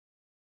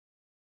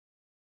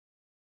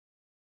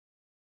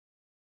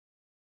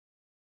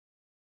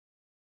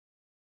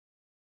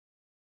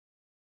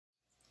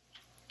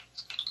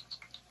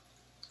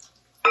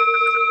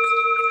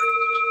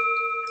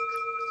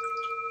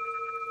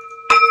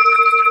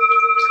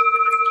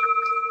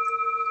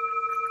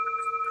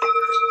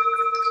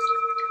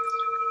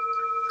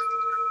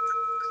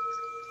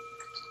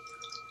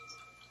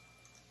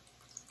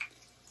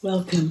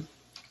Welcome.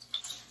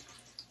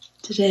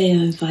 Today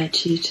I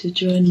invite you to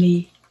join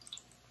me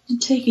in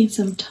taking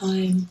some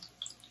time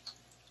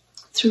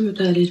through a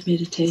guided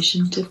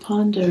meditation to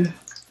ponder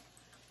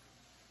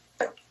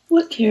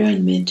what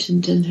Karen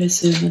mentioned in her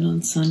sermon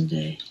on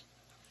Sunday,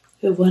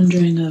 her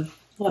wondering of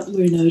what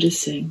we're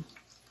noticing,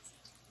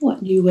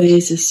 what new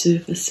ways are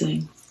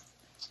surfacing,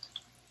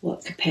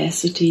 what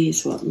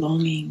capacities, what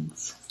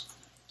longings,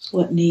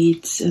 what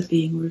needs are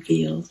being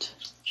revealed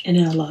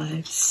in our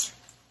lives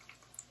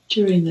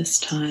during this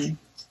time.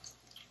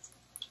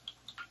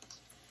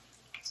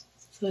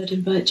 So I'd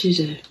invite you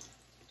to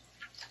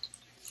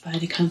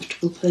find a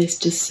comfortable place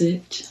to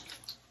sit,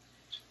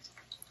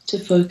 to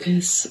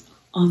focus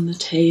on the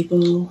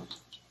table,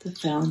 the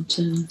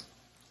fountain,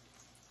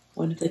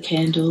 one of the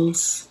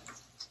candles,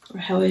 or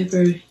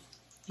however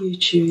you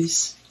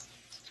choose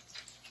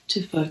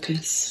to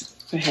focus.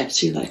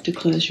 Perhaps you like to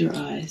close your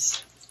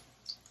eyes.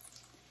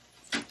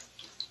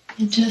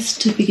 And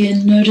just to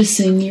begin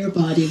noticing your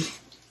body.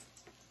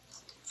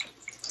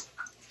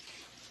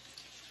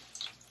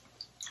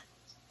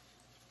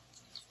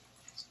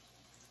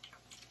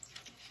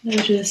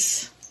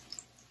 Notice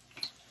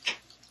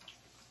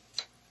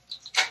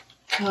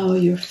how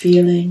you're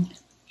feeling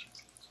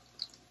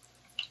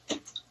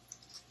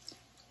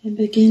and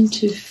begin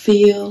to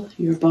feel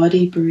your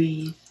body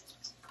breathe.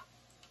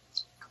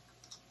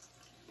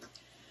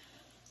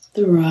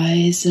 The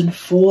rise and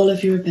fall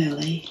of your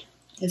belly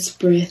as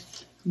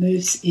breath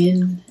moves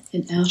in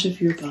and out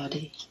of your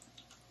body.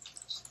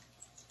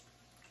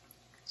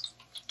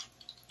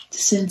 The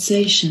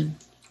sensation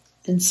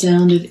and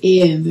sound of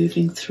air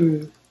moving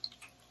through.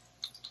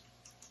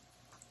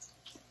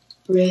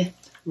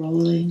 Breath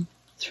rolling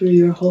through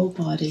your whole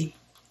body,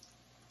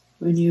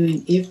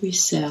 renewing every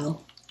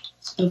cell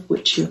of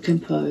which you're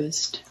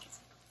composed.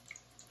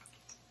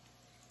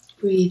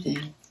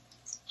 Breathing.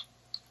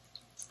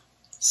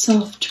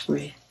 Soft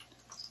breath.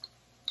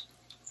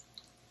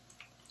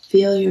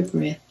 Feel your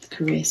breath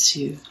caress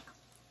you.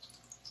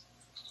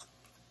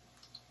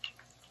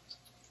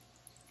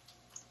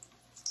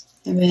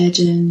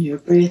 Imagine your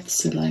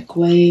breaths are like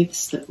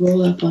waves that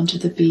roll up onto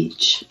the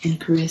beach and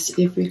caress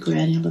every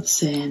granule of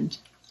sand,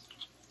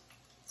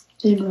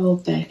 then roll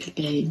back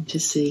again to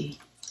sea.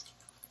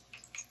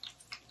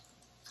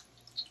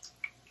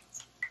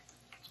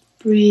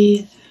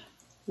 Breathe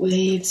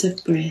waves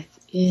of breath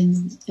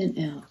in and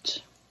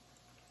out.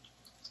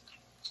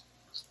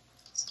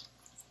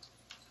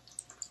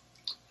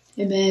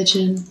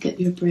 Imagine that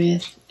your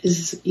breath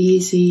is as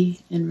easy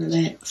and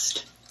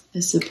relaxed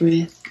as the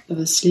breath of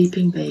a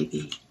sleeping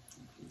baby,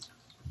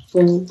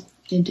 full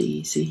and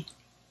easy.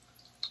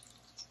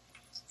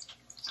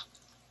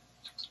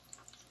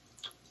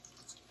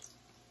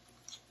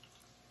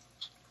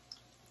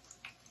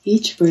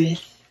 Each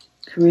breath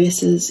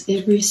caresses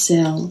every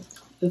cell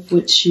of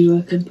which you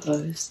are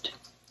composed.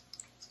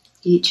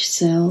 Each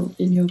cell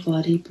in your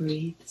body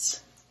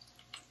breathes.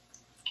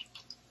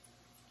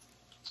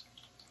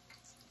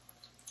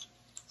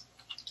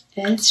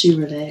 As you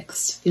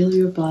relax, feel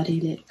your body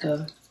let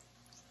go.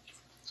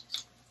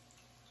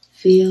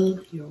 Feel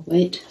your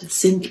weight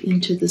sink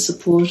into the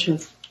support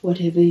of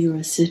whatever you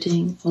are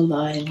sitting or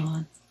lying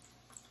on.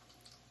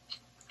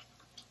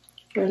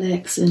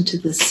 Relax into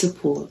this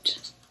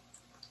support.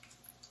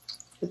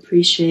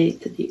 Appreciate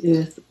that the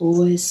earth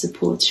always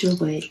supports your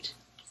weight,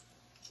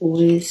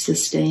 always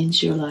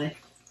sustains your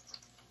life.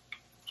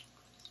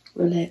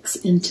 Relax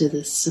into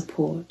this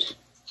support.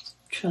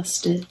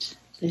 Trust it,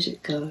 let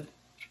it go.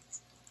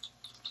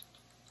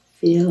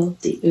 Feel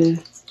the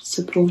earth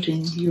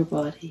supporting your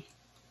body.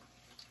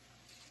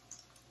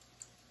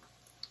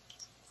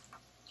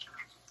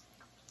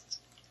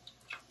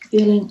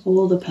 Feeling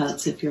all the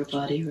parts of your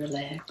body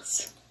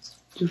relax.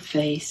 Your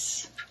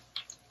face,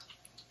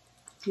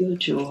 your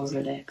jaw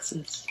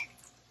relaxes.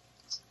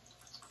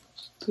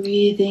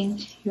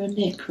 Breathing, your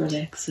neck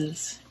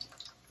relaxes.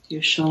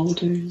 Your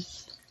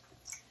shoulders,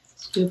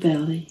 your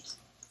belly.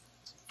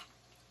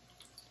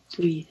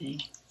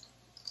 Breathing,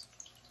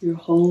 your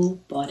whole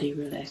body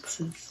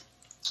relaxes.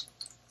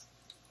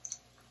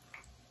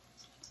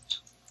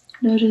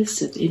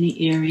 Notice if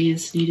any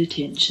areas need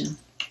attention.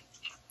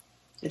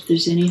 If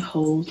there's any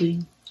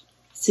holding,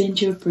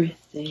 send your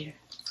breath there.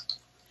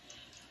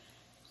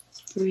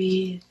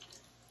 Breathe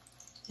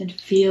and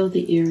feel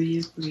the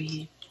area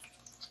breathe.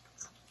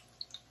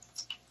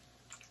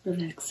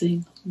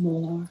 Relaxing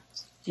more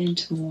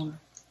and more.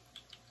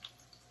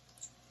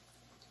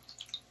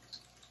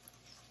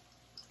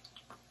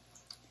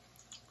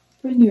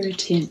 Bring your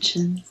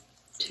attention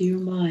to your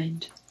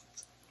mind.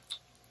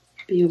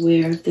 Be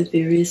aware of the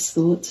various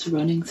thoughts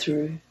running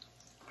through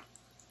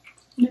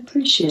and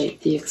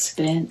appreciate the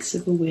expanse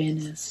of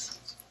awareness.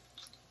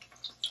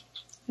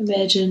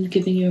 Imagine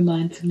giving your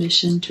mind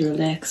permission to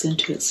relax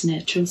into its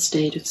natural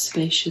state of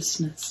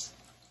spaciousness.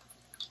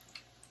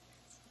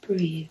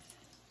 Breathe.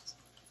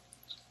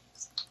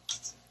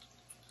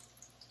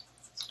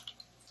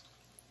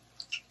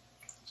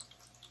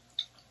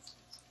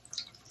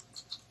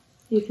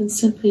 You can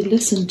simply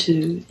listen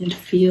to and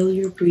feel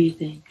your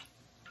breathing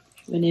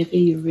Whenever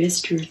you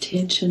rest your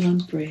attention on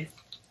breath,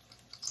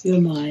 your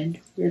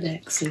mind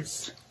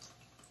relaxes.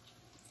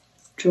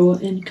 Draw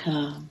in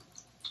calm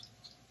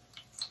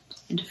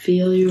and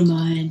feel your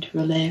mind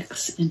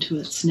relax into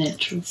its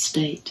natural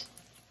state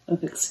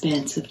of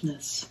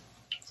expansiveness,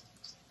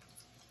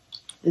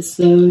 as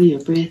though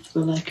your breath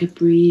were like a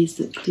breeze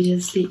that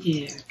clears the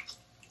air.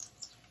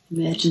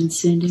 Imagine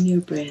sending your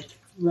breath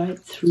right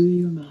through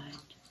your mind.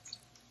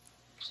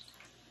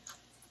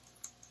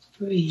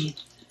 Breathe,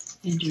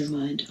 and your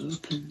mind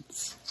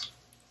opens.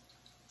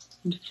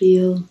 And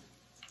feel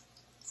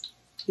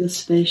your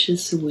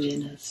spacious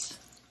awareness.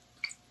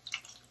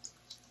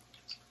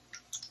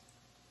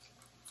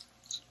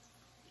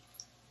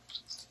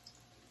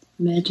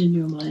 Imagine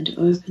your mind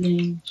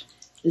opening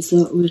as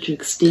though it were to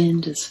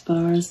extend as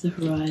far as the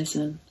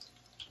horizon.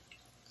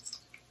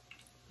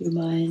 Your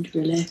mind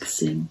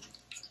relaxing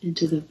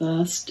into the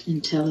vast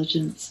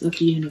intelligence of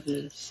the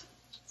universe.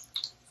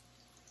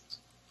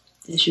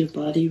 As your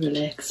body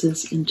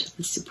relaxes into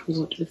the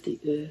support of the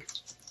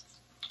earth.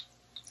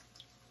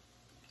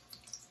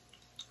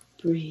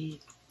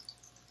 Breathe.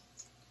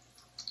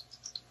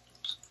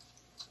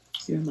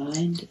 Your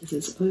mind is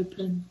as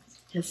open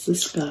as the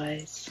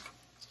skies.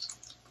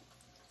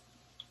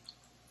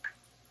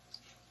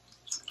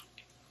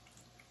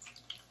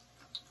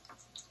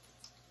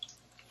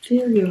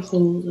 Feel your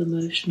whole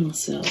emotional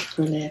self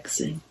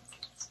relaxing,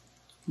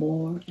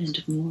 more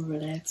and more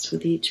relaxed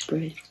with each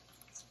breath.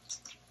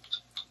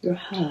 Your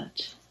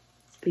heart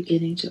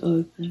beginning to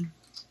open.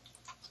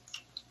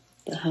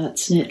 The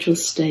heart's natural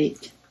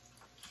state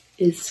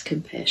is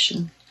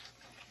compassion.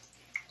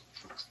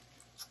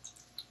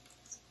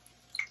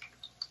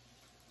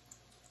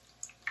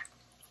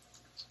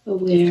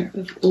 Aware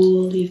of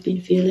all you've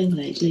been feeling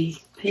lately,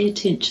 pay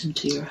attention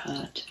to your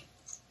heart.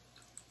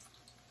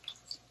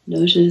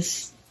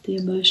 Notice the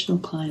emotional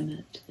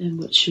climate in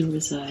which you're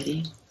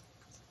residing.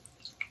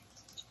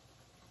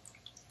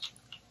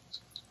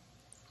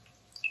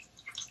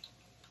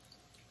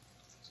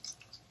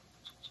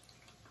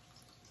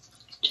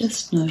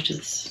 Just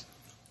notice.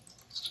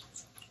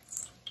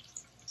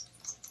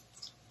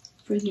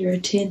 Bring your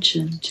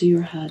attention to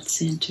your heart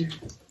center,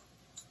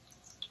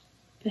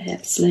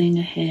 perhaps laying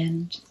a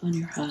hand on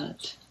your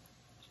heart.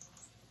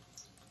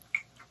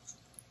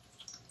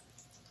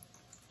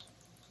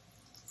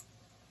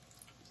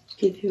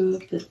 Give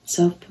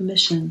yourself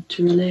permission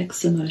to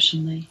relax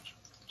emotionally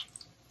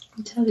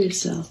and tell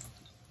yourself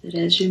that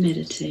as you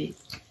meditate,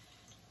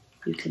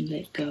 you can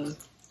let go,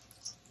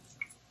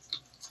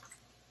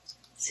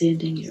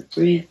 sending your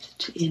breath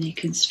to any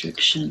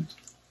constriction.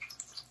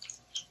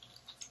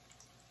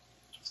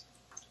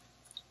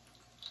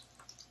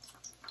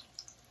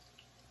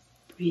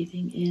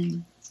 Breathing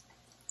in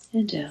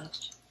and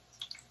out,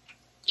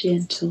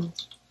 gentle.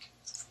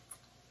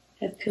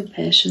 Have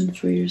compassion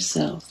for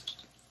yourself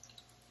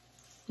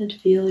and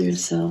feel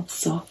yourself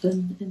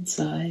soften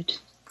inside.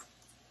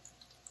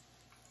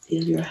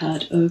 Feel your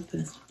heart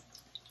open,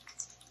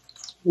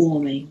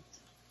 warming.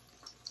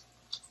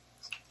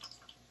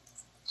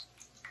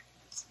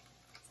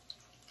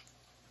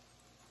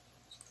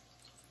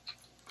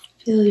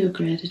 Feel your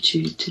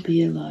gratitude to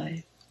be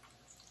alive,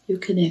 your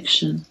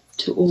connection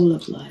to all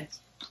of life.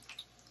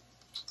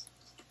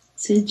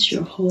 Sense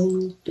your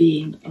whole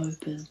being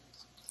open.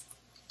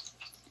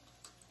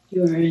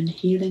 You are in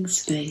healing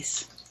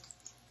space,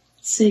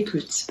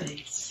 sacred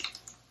space.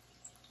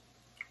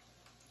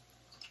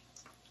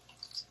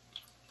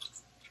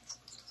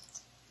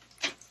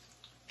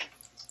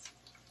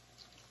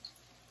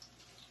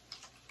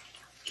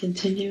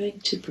 Continuing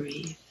to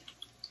breathe.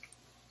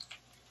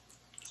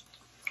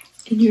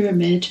 In your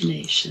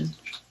imagination,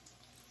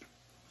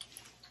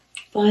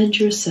 find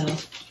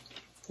yourself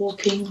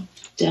walking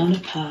down a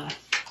path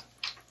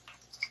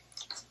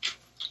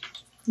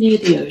near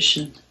the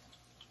ocean.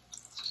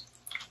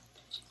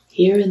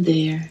 Here and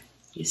there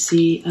you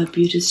see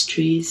arbutus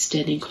trees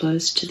standing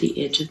close to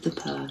the edge of the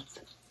path.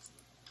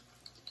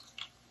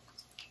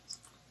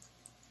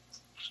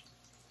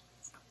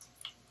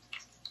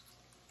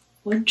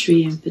 One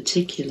tree in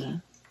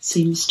particular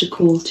seems to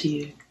call to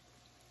you.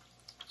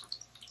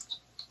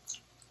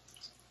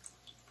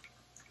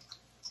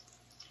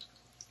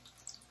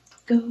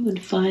 Go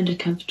and find a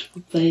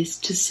comfortable place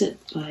to sit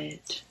by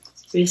it,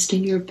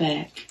 resting your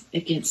back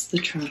against the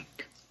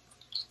trunk.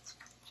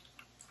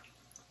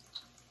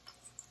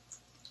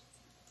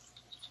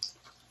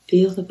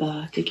 Feel the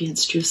bark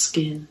against your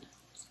skin.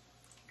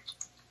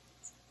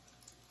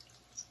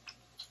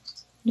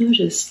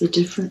 Notice the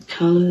different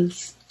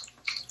colors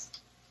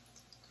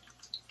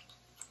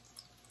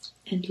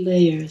and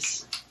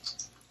layers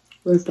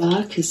where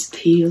bark is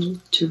peeled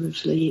to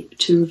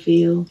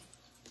reveal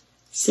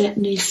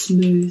satiny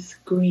smooth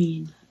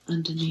green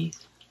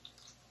underneath.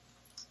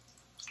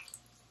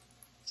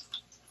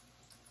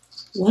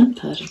 One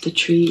part of the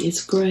tree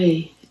is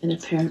grey and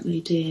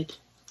apparently dead,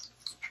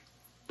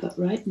 but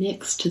right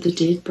next to the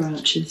dead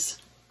branches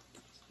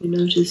you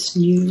notice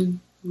new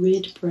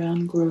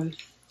red-brown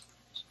growth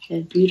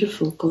and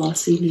beautiful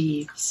glossy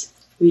leaves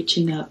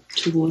reaching up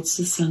towards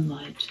the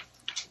sunlight.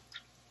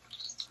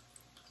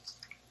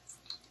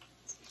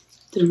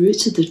 The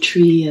roots of the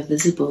tree are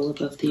visible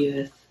above the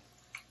earth,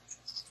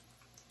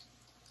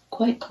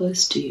 quite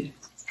close to you.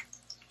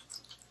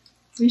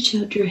 Reach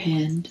out your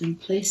hand and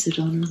place it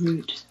on a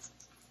root.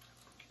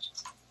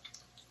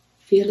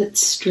 Feel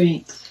its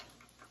strength.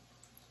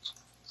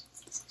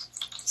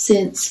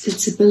 Sense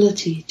its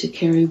ability to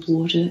carry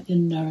water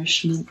and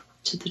nourishment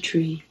to the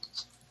tree.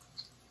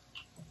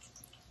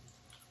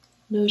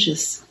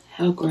 Notice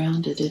how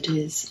grounded it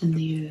is in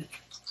the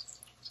earth.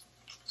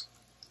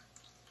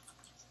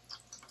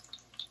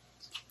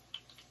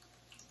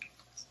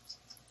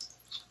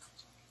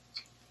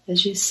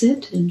 As you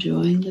sit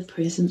enjoying the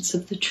presence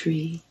of the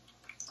tree,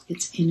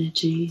 its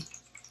energy,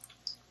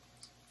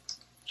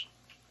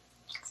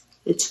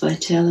 its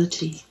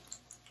vitality,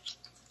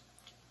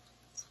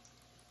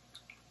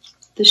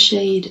 the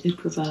shade it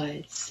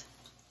provides,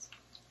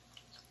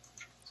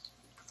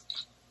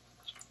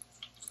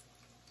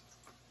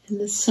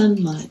 and the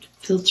sunlight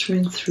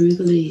filtering through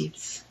the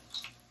leaves.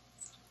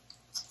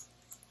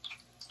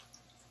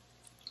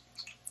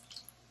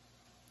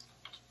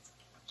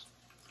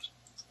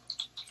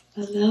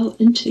 Allow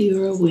into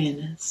your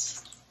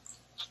awareness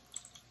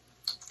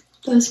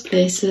those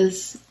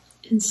places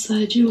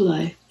inside your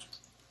life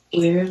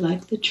where,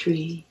 like the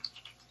tree,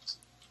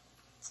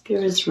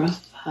 there is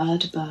rough,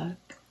 hard bark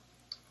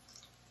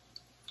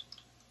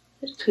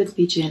that could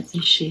be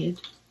gently shed.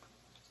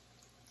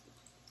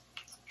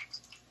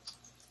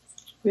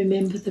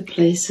 Remember the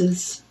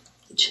places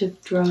which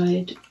have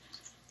dried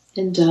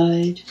and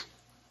died,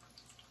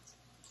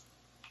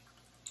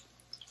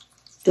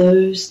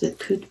 those that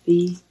could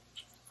be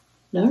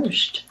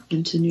nourished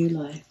into new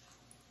life.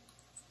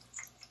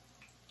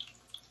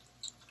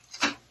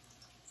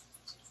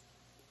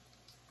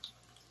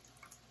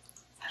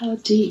 How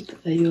deep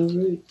are your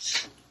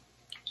roots?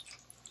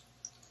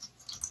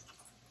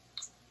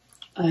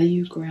 Are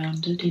you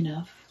grounded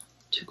enough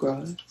to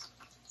grow?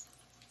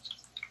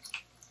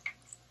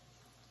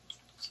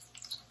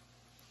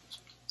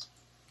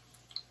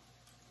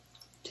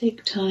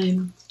 Take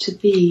time to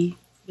be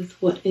with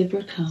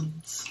whatever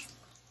comes.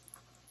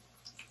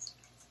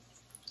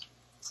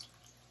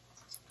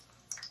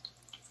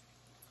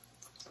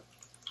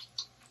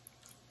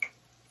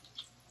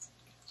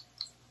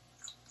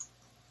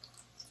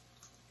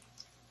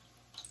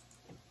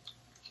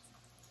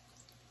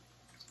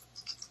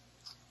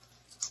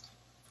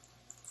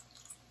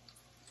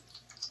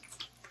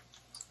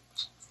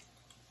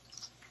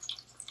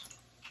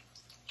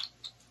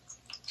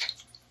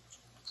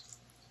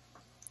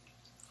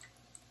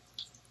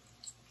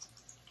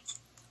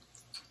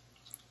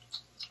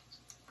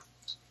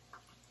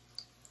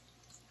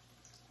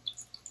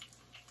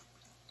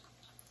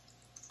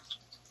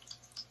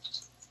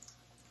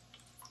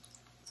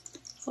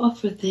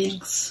 Offer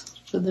thanks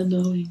for the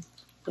knowing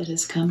that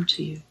has come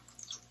to you.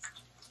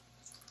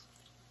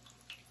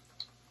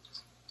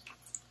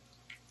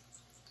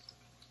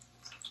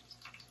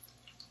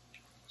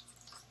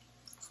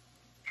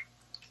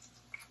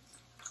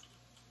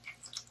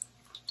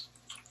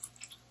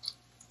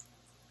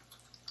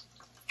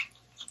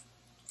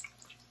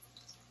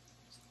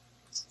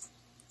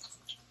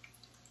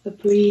 A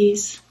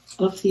breeze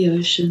of the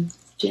ocean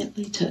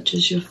gently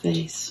touches your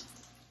face.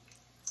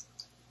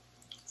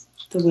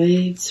 The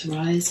waves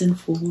rise and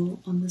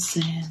fall on the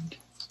sand.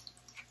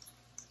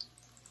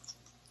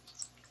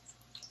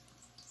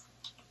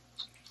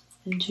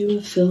 And you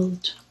are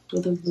filled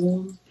with a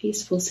warm,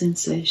 peaceful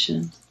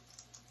sensation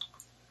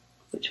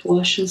which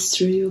washes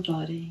through your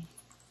body,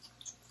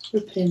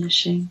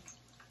 replenishing,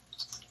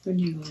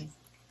 renewing.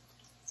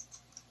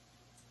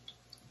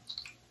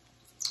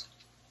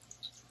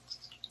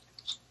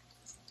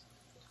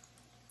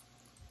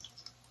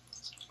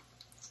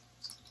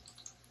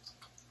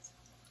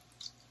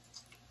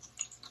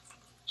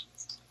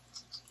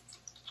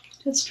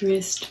 Just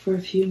rest for a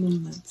few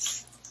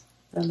moments,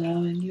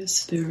 allowing your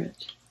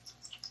spirit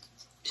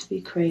to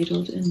be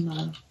cradled in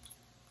love.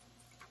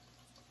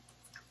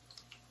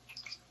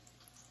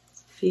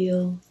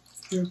 Feel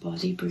your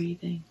body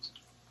breathing.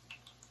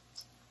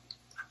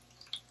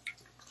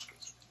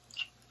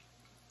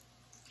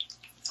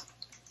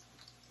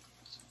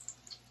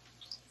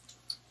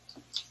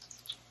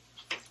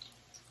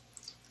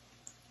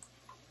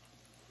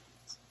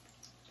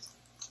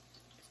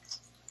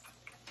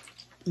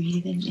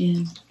 Breathing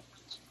in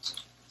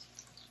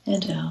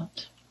and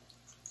out.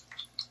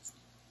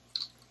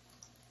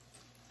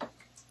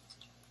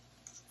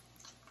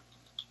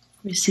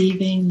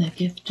 Receiving the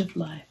gift of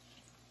life,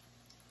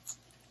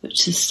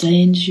 which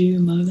sustains you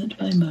moment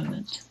by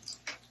moment,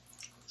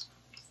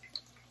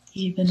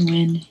 even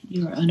when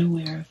you are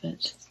unaware of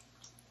it.